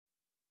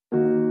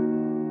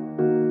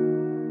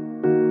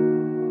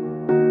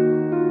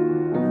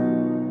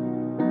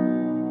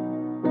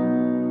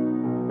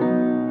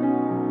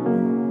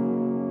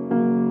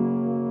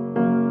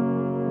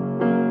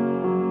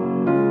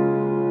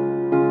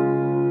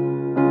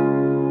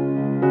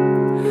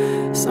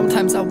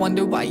Sometimes I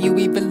wonder why you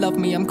even love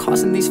me. I'm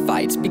causing these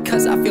fights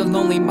because I feel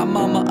lonely. My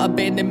mama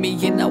abandoned me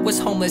and I was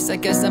homeless. I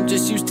guess I'm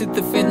just used to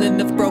the feeling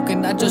of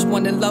broken. I just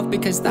wanted love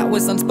because that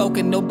was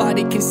unspoken.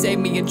 Nobody can save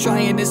me and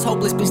trying is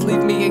hopeless. Please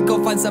leave me and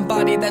go find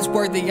somebody that's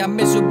worthy. I'm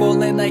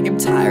miserable and I am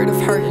tired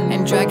of hurting,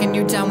 and dragging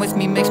you down with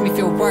me makes me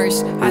feel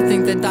worse. I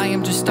think that I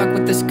am just stuck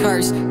with this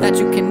curse that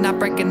you cannot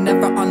break and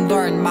never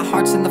unlearn. My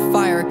heart's in the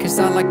fire cause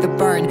I like the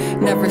burn.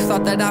 Never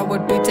thought that I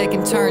would be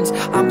taking turns.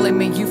 I'm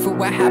blaming you for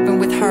what happened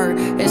with her.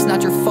 It's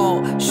not your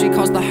fault, she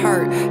caused the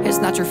hurt. It's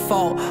not your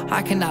fault,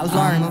 I cannot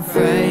learn. I'm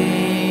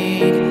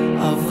afraid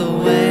of the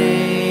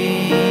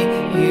way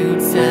you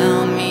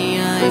tell me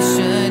I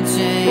should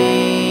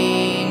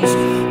change.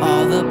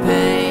 All the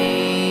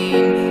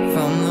pain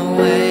from the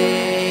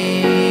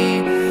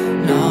way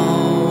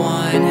no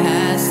one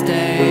has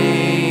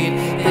stayed.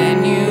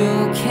 Then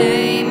you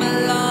came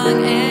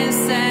along and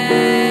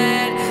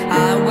said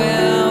I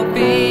will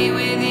be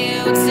with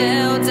you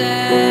till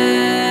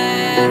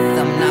death.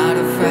 I'm not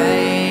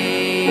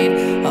afraid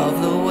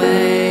of the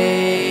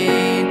way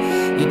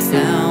you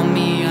tell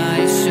me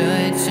I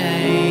should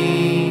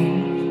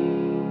change.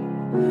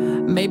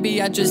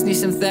 Maybe I just need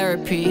some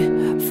therapy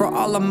for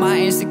all of my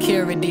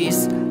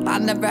insecurities. I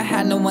never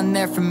had no one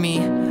there for me.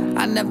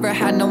 I never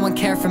had no one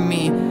care for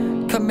me.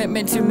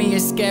 Commitment to me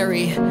is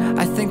scary.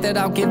 I think that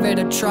I'll give it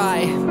a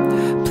try.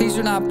 Please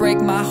do not break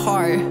my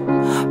heart.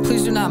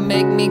 Please do not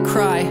make me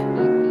cry.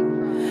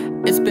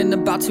 It's been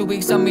about 2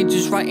 weeks on me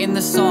just writing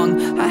the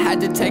song. I had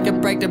to take a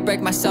break to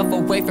break myself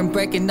away from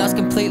breaking us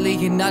completely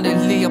and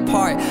utterly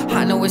apart.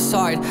 I know it's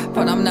hard,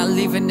 but I'm not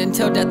leaving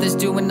until death is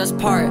doing us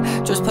part.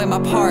 Just play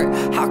my part,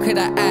 how could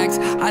I act?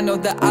 I know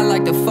that I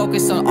like to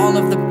focus on all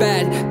of the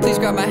bad. Please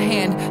grab my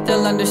hand,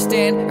 they'll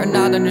understand or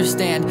not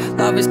understand.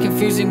 Love is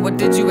confusing, what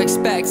did you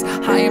expect?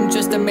 I am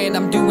just a man,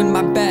 I'm doing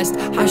my best.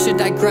 I should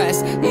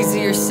digress,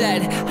 easier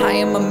said, I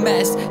am a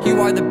mess. You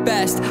are the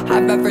best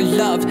I've ever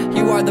loved.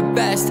 You are the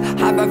best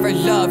I've ever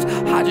loved.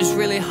 I just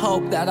really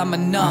hope that I'm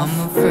enough.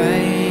 I'm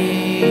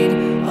afraid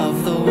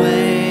of the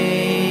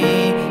way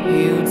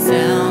you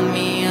tell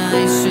me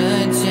I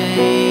should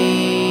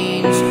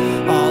change.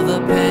 All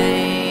the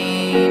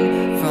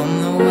pain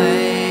from the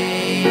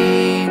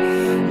way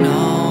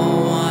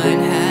no one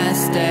has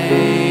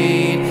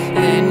stayed.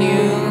 Then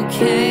you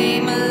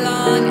came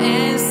along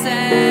and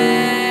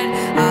said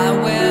I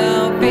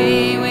will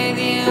be with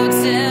you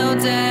till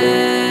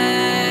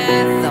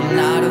death. I'm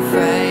not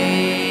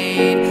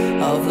afraid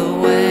of the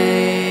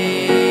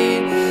way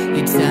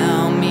you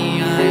tell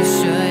me I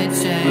should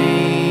change.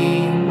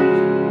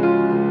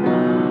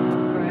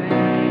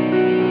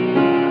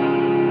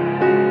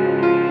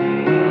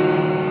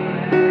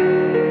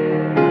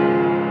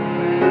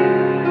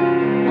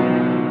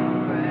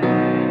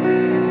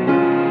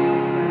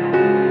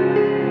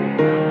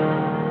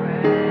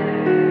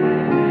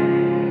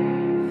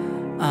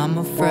 I'm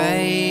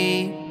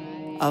afraid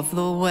of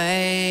the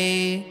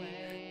way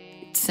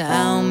you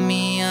tell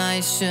me I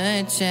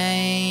should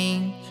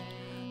change.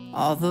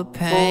 All the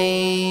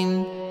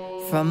pain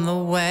from the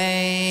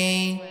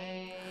way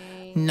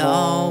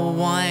no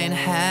one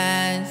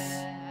has.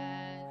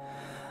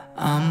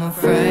 I'm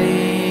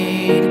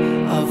afraid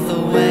of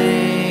the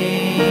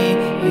way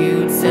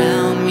you tell